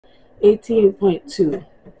18.2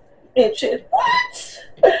 inches. What?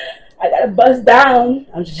 I gotta bust down.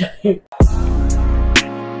 I'm just joking.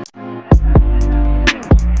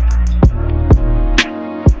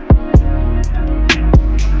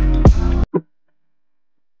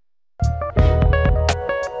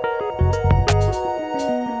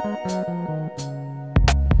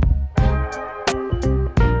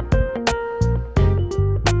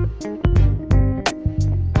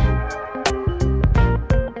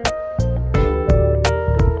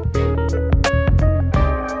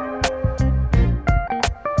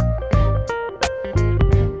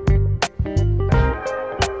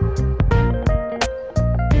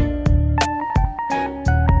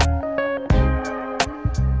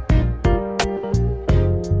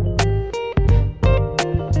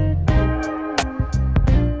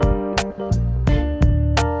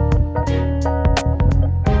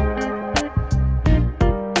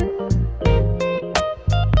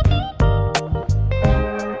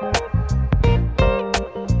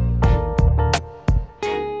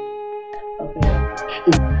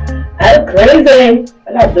 I look crazy.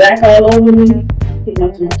 I got black all over me. I think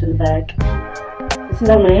not too much in the back. This is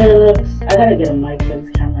how my hair looks. I gotta get a mic for this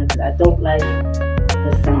camera because I don't like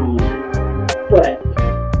the sound. But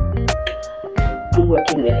I'm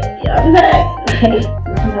working with it. Yeah, I'm back. This is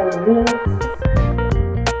how it looks.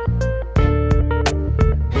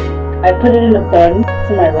 I put it in a bun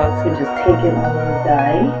so my locks can just take it all the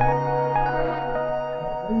dye.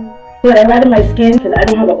 But I rather my skin because I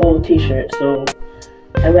don't have an old t-shirt, so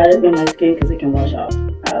I'd rather get my skin because it can wash off.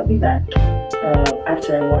 I'll be back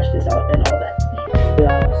after I wash this out and all that.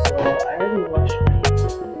 Yeah, so I already washed my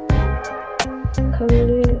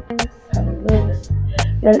color. That's how it looks.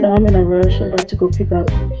 Right now I'm in a rush. I'm about to go pick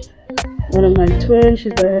up one of my twins.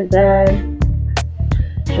 She's by her dad.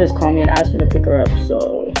 She just called me and asked me to pick her up.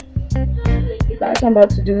 So that's what I'm about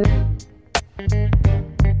to do.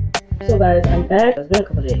 So guys, I'm back. It's been a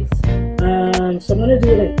couple days. So I'm gonna do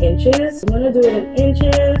it in inches.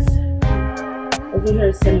 Over here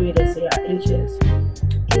is centimeters, so yeah, inches.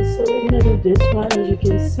 Okay, so we're gonna do this one. As you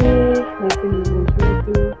can see, my finger goes right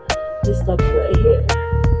through. This stops right here.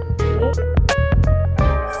 Okay.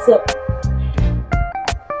 So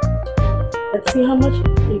let's see how much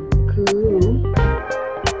it grew.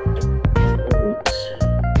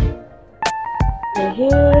 Right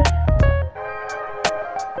here.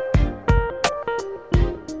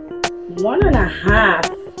 1.5.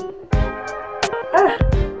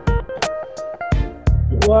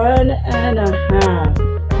 1.5.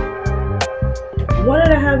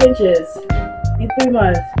 1.5 inches in 3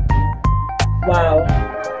 months. Wow.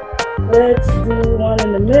 Let's do one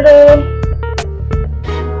in the middle.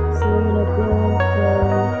 So we're gonna go from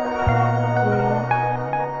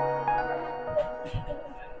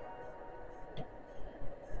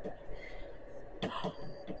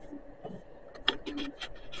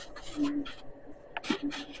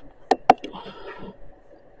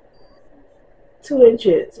 2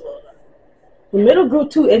 inches. The middle grew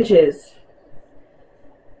 2 inches.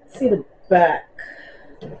 See the back.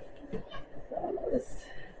 Let's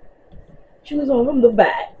choose one from the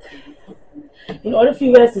back. In order for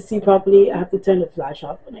you guys to see properly, I have to turn the flash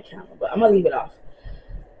off on the camera, but I'm gonna leave it off.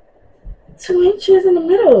 2 inches in the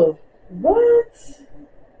middle. What?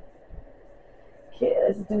 Okay,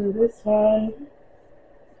 let's do this one.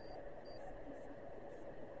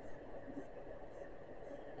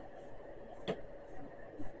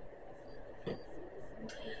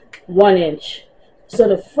 One inch. So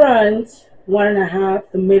the front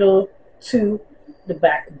 1.5, the middle 2, the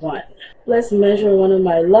back 1. Let's measure one of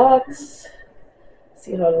my locks.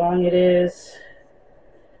 See how long it is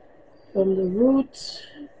from the root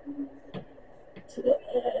to the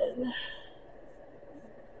end.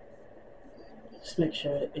 Just make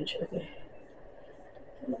sure I pinch it. Okay.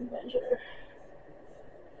 I'm gonna measure.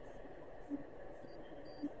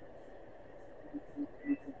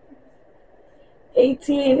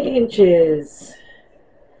 $18 inches.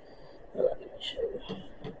 Let me show you.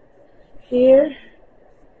 Here.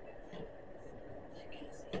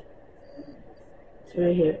 It's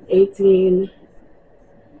right here.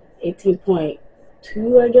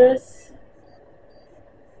 18.2, I guess.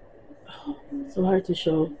 Oh, so hard to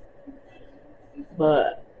show.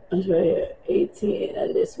 But it's right here. 18,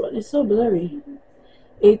 and this one is so blurry.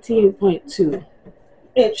 18.2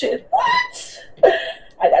 inches. What?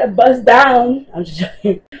 I gotta bust down. I'm just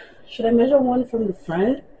joking. Should I measure one from the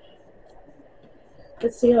front?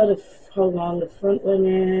 Let's see how long the front one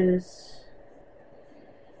is.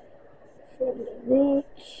 From the root.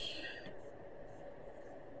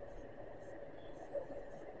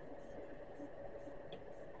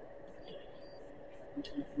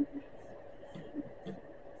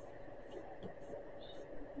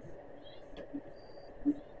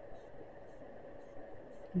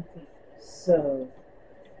 Okay. So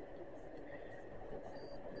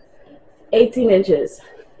 18 inches.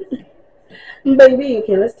 Baby,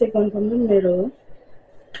 okay, let's take one from the middle.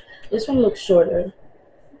 This one looks shorter.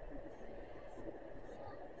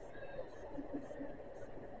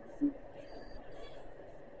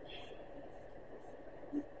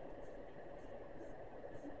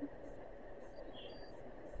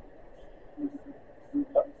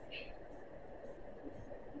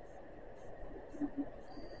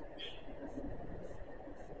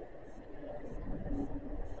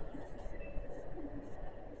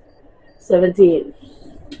 $17.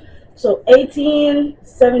 So 18,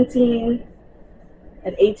 17,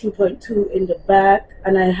 and 18.2 in the back,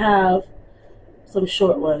 and I have some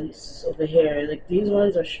short ones over here. Like these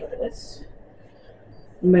ones are short. Let's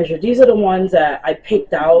measure. These are the ones that I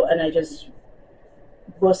picked out, and I just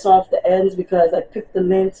bust off the ends because I picked the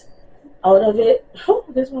length out of it. Oh,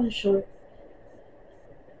 this one is short.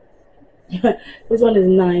 This one is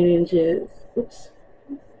 9 inches. Oops.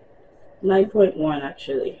 9.1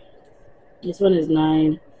 actually. This one is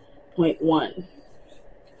 9.1.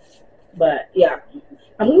 But yeah,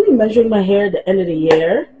 I'm going to be measuring my hair at the end of the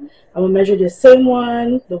year. I'm going to measure the same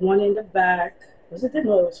one, the one in the back. Was it the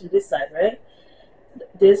no? It was from this side, right?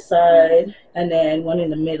 This side, and then one in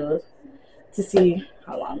the middle to see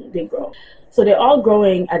how long they grow. So they're all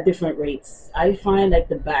growing at different rates. I find like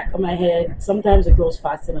the back of my head, sometimes it grows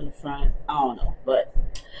faster than the front. I don't know. But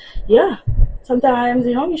yeah, sometimes,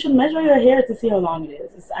 you know, you should measure your hair to see how long it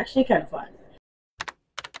is. It's actually kind of fun.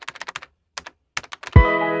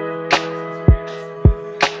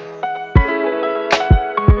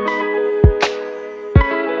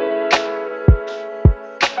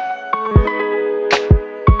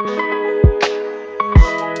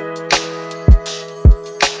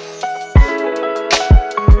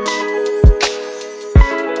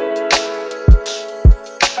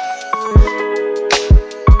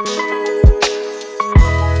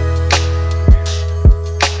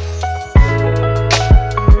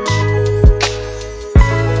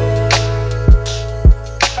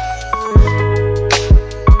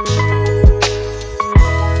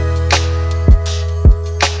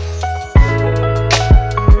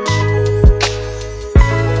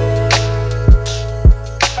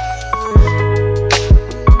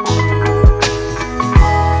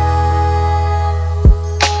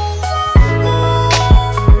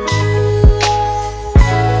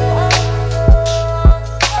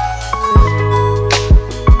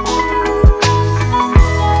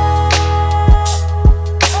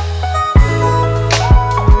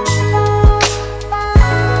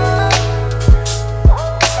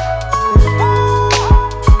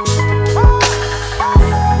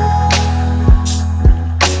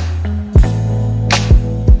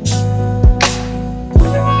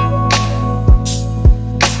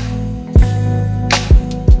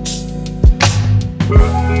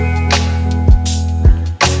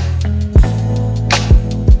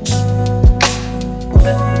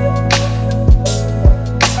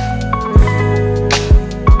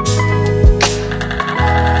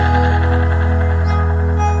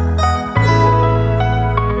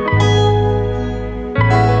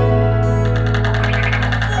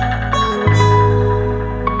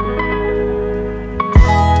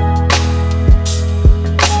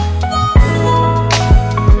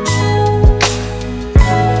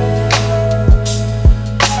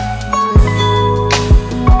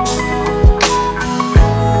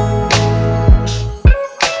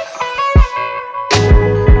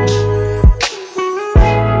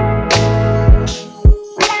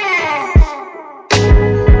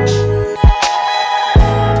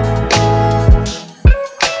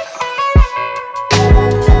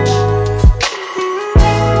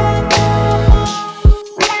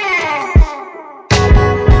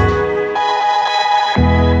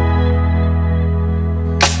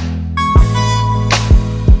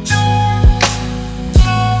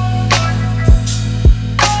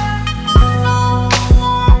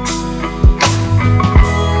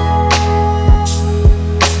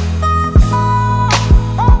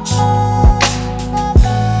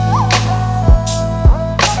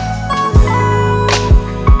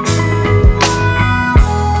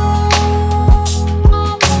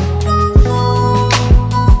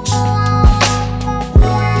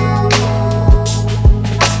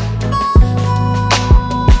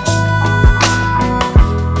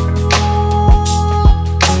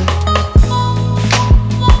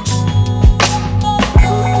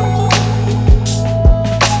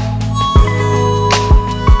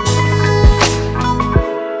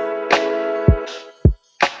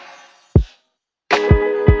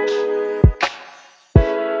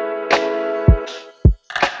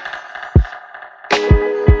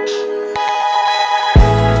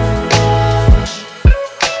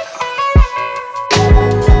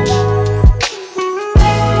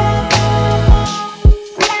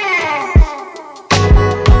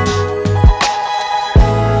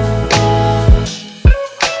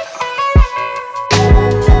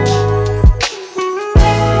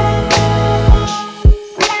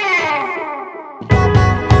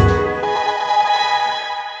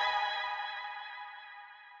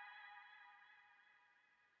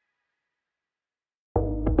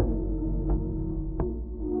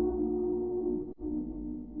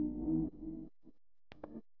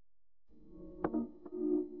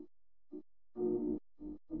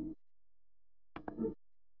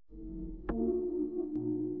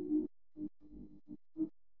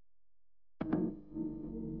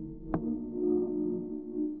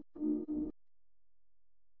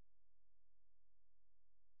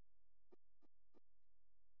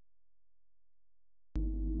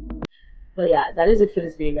 But yeah, that is it for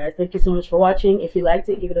this video, guys. Thank you so much for watching. If you liked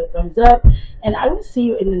it, give it a thumbs up, and I will see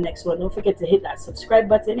you in the next one. Don't forget to hit that subscribe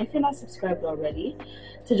button if you're not subscribed already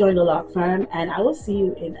to join the Lock Farm, and I will see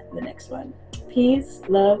you in the next one. Peace,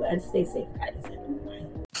 love, and stay safe, guys.